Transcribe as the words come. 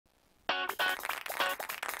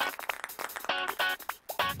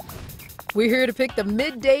We're here to pick the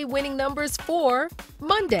midday winning numbers for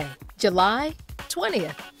Monday, July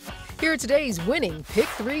 20th. Here are today's winning Pick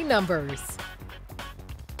 3 numbers.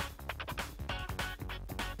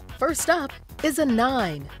 First up is a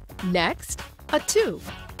 9, next a 2,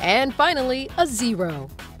 and finally a 0.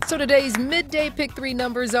 So today's midday Pick 3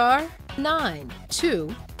 numbers are 9,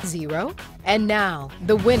 2, 0, and now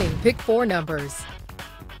the winning Pick 4 numbers.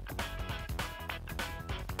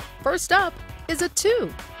 First up is a 2,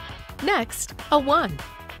 next a 1,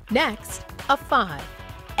 next a 5,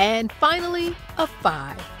 and finally a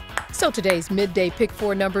 5. So today's midday Pick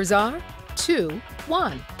 4 numbers are 2,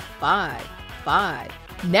 1, 5, 5.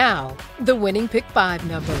 Now the winning Pick 5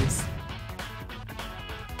 numbers.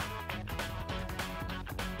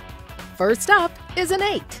 First up is an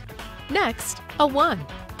 8, next a 1,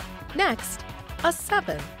 next a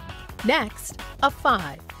 7, next a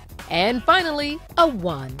 5, and finally a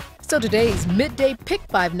 1. So today's midday Pick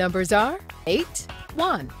 5 numbers are 8,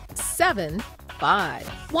 1, 7, 5,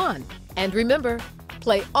 1. And remember,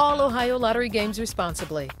 play all Ohio Lottery games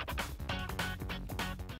responsibly.